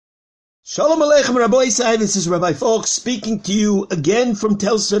Shalom Aleichem Rabbi Isai, this is Rabbi Falk speaking to you again from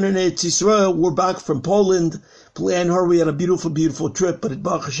Telson and Eretz Yisrael. We're back from Poland. We had a beautiful trip, but at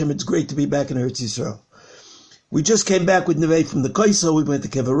Baruch Hashem, it's great to be back in Eretz Yisrael. We just came back with Nevei from the Kaiso. We went to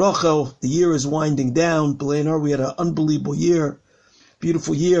Kever Rachel. The year is winding down. We had an unbelievable year,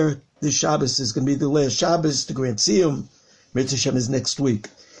 beautiful year. This Shabbos is going to be the last Shabbos, the Grand Siyum. Mitzvah Hashem is next week.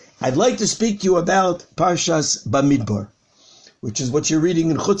 I'd like to speak to you about Parshas Bamidbar, which is what you're reading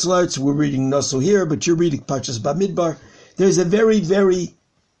in Chutz La'aretz. We're reading Naso here, but you're reading Parshas Bamidbar. There's a very, very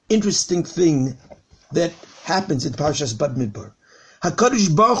interesting thing that happens in Parshas Bamidbar.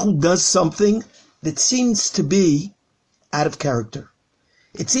 HaKadosh Baruch Hu does something that seems to be out of character.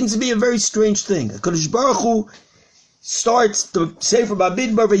 It seems to be a very strange thing. HaKadosh Baruch Hu starts the Sefer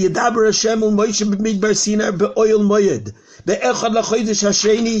Bamidbar, V'yedaber Hashem el Moshe b'Midbar Sinai be'oil moyed, be'echad l'chodesh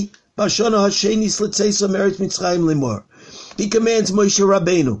hasheni, b'shana hasheni slitzeiso meretz Mitzrayim limor. He commands Moshe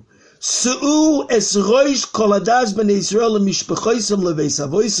Rabbeinu, Su'u es roish kol hadas b'nei Yisrael l'mishpachoisam leveis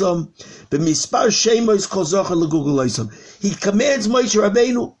avoisam b'mispar shemois kol zocher l'guguloisam. He commands Moshe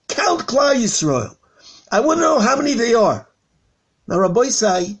Rabbeinu, count Klal Yisrael. I want to know how many they are. Now Rabbi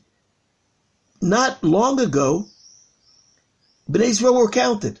Isai, not long ago, Bnei Yisrael were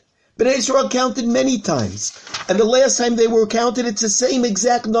counted. Bnei Yisrael counted many times. And the last time they were counted, it's the same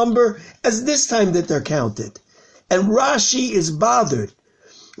exact number as this time that they're counted. And Rashi is bothered.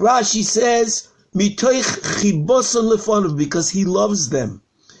 Rashi says, Mitoich chiboson lefonav, because he loves them.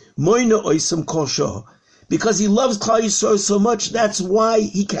 Moina oisam kosho, because he loves Klal Yisrael so much, that's why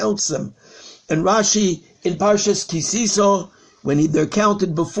he counts them. And Rashi, in Parshas Kisiso, when they're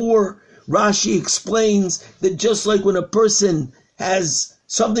counted before, Rashi explains that just like when a person has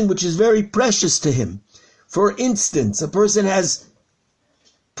something which is very precious to him, for instance, a person has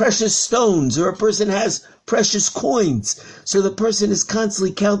precious stones, or a person has precious coins, so the person is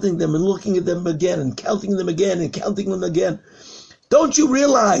constantly counting them and looking at them again and counting them again and counting them again. Don't you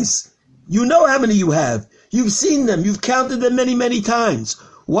realize, you know how many you have, you've seen them, you've counted them many times.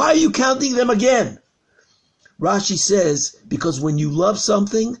 Why are you counting them again? Rashi says, because when you love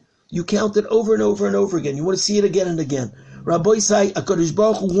something, you count it over and over and over again. You want to see it again and again. Rabbi Isai, HaKadosh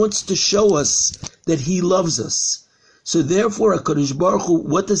Baruch Hu wants to show us that he loves us. So therefore, HaKadosh Baruch Hu,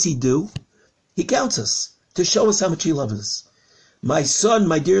 what does he do? He counts us to show us how much he loves us. My son,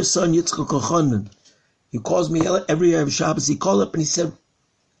 my dear son, Yitzchak Kochanan, he calls me every Erev Shabbos. He called up and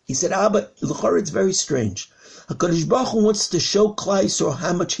he said, Abba, l'chor, it's very strange. HaKadosh Baruch Hu wants to show Klal Yisrael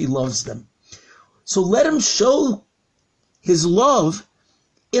how much he loves them. So let him show his love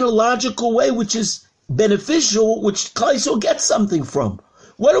in a logical way, which is beneficial, which Klal Yisrael gets something from.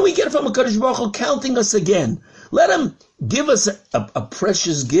 What do we get from HaKadosh Baruch Hu counting us again? Let him give us a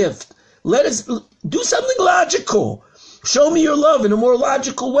precious gift. Let us do something logical. Show me your love in a more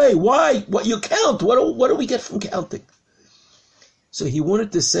logical way. Why? What you count? What do we get from counting? So he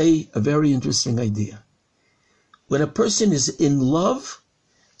wanted to say a very interesting idea. When a person is in love,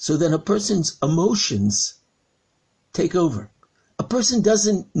 so then a person's emotions take over. A person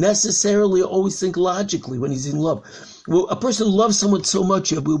doesn't necessarily always think logically when he's in love. Well, a person loves someone so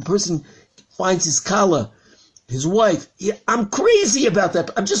much, a person finds his kala, his wife, I'm crazy about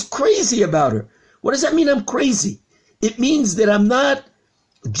that. I'm just crazy about her. What does that mean, I'm crazy? It means that I'm not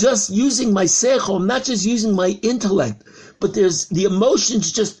just using my seichel, I'm not just using my intellect, but there's the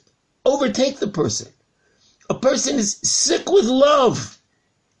emotions just overtake the person. A person is sick with love.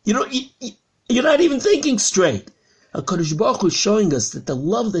 You're not even thinking straight. HaKadosh Baruch Hu is showing us that the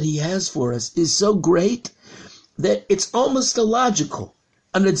love that he has for us is so great that it's almost illogical.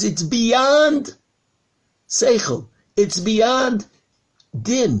 And it's beyond seichel. It's beyond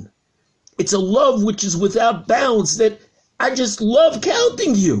din. It's a love which is without bounds, that I just love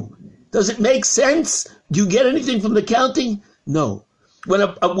counting you. Does it make sense? Do you get anything from the counting? No. When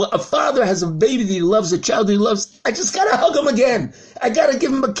a father has a baby that he loves, a child that he loves, I just gotta hug him again. I gotta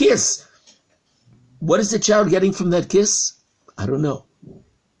give him a kiss. What is the child getting from that kiss? I don't know.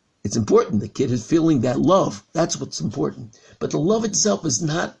 It's important. The kid is feeling that love. That's what's important. But the love itself is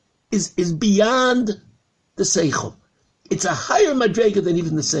beyond the seichel. It's a higher madrega than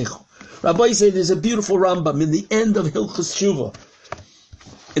even the seichel. Rabbi say there's a beautiful Rambam in the end of Hilchos Tshuva.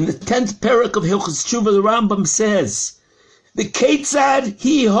 In the 10th parak of Hilchos Tshuva, the Rambam says, the Ketzad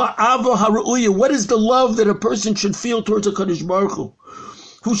hi ha'avo ha'ru'uya. What is the love that a person should feel towards HaKadosh Baruch Hu?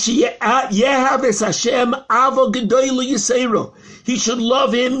 He should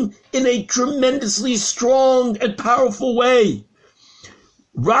love him in a tremendously strong and powerful way.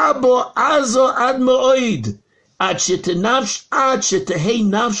 Rabo azo ad ma'oid ad shetehei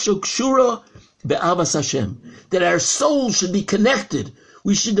nafsho kshura be'avas Hashem. That our soul should be connected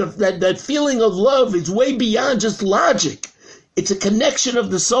We should have that feeling of love is way beyond just logic. It's a connection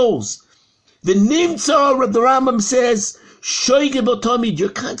of the souls. The Nimtza, the Rambam says, Shoige Botomid, you're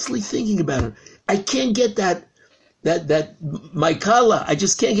constantly thinking about it. I can't get that my kala, I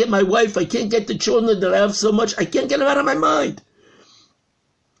just can't get my wife, I can't get the children that I have so much, I can't get them out of my mind.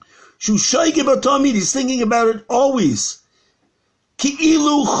 Shu Shoige Botomid, he's thinking about it always.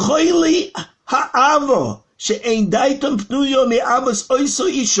 Ki'ilu choili ha'ava, she'ein daitam pnuyo me'avas oiso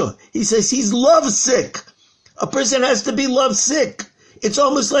isha. He says he's lovesick. A person has to be lovesick. It's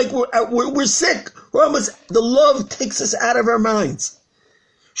almost like we're sick. We're almost, the love takes us out of our minds.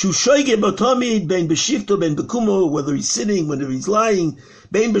 Shushoige botamid ben beshifto ben bekumo, whether he's sitting, whether he's lying,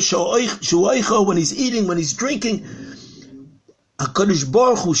 ben beshuoicho, when he's eating, when he's drinking. HaKadosh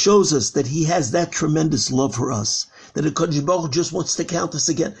Baruch Hu shows us that he has that tremendous love for us. That HaKadosh Baruch Hu just wants to count us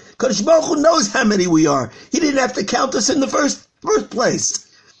again. HaKadosh Baruch Hu knows how many we are. He didn't have to count us in the first place.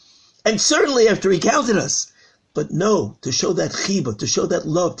 And certainly after he counted us. But no, to show that chiba, to show that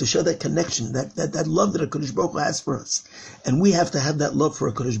love, to show that connection, that love that HaKadosh Baruch Hu has for us. And we have to have that love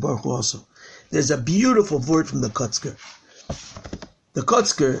for HaKadosh Baruch Hu also. There's a beautiful word from the Kotzker. The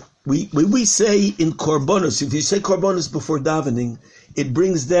Kotzker, we say in Korbanos, if you say Korbanos before davening, it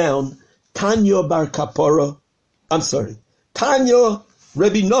brings down Tanya Bar Kapora, Tanya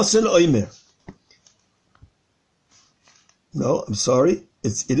Rebbe Nosson Oimer. No, I'm sorry.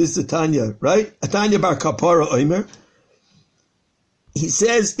 It is the Tanya, right? A Tanya Bar Kapora Oimer. He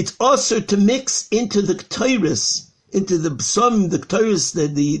says it's also to mix into the Ketores, into the psalm, the Ketores,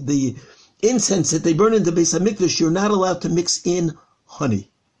 the incense that they burn in the Beis HaMikdash. You're not allowed to mix in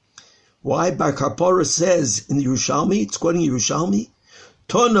honey. Why? Bar Kapora says in the Yerushalmi, it's quoting Yerushalmi,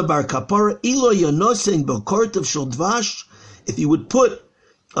 Tona Bar Kapora ilo yonosen b'kortav shel dvash. If you would put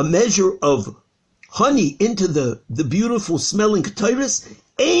a measure of honey into the beautiful smelling ketores,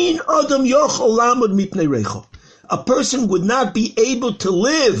 ein adam yochol lamod mipnei reicho. A person would not be able to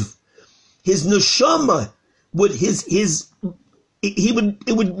live. His neshama would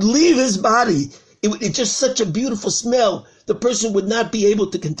it would leave his body. It's just such a beautiful smell. The person would not be able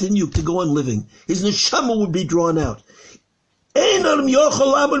to continue to go on living. His neshama would be drawn out. Ein adam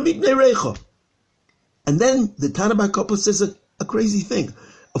yochol lamod mipnei reicho. And then the Tana Bar Kapora says a crazy thing.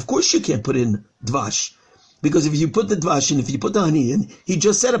 Of course you can't put in dvash, because if you put the dvash in, if you put the honey in, he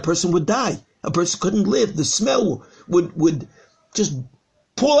just said a person would die. A person couldn't live. The smell would just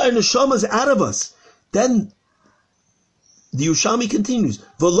pull our neshamas out of us. Then the Yerushalmi continues,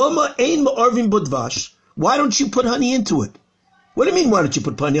 V'loma ein ma'arvim b'dvash. Why don't you put honey into it? What do you mean, why don't you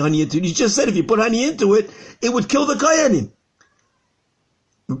put honey into it? You just said if you put honey into it, it would kill the kayanim.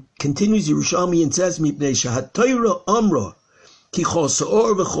 Continues Yerushalmi and says, Mipnei shehat Torah amra, the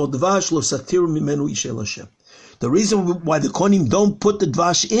reason why the Kohanim don't put the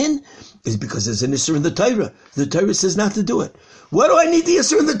dvash in is because there's an Isser in the Torah. The Torah says not to do it. What do I need the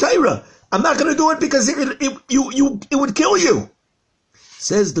Isser in the Torah? I'm not going to do it because it would kill you.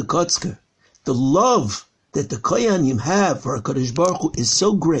 Says the Kotzker, the love that the Kohanim have for HaKadosh Baruch Hu is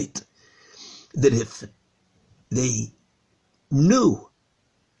so great that if they knew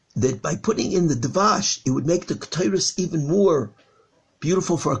that by putting in the dvash, it would make the Ketores even more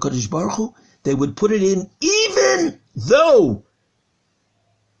beautiful for HaKadosh Baruch Hu, they would put it in even though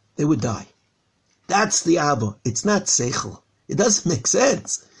they would die. That's the Ava. It's not Seichel. It doesn't make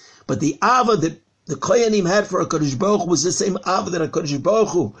sense. But the Ava that the Kohanim had for HaKadosh Baruch Hu was the same Ava that HaKadosh Baruch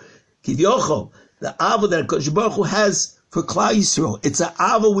Hu, Kivyochel, the Ava that HaKadosh Baruch Hu has for Klal Yisrael. It's an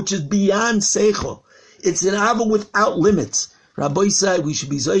Ava which is beyond Seichel. It's an Ava without limits. Rabbi said we should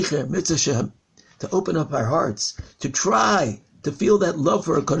be Zeicher, Mitzvah, to open up our hearts, to try to feel that love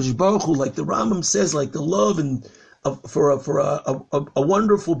for HaKadosh Baruch Hu, like the Rambam says, like the love for a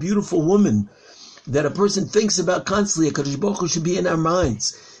wonderful, beautiful woman that a person thinks about constantly. HaKadosh Baruch Hu should be in our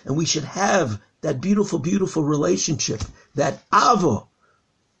minds, and we should have that beautiful, beautiful relationship, that Ava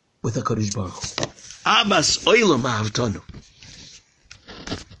with HaKadosh Baruch Hu. Abbas Olam Ahavtanu.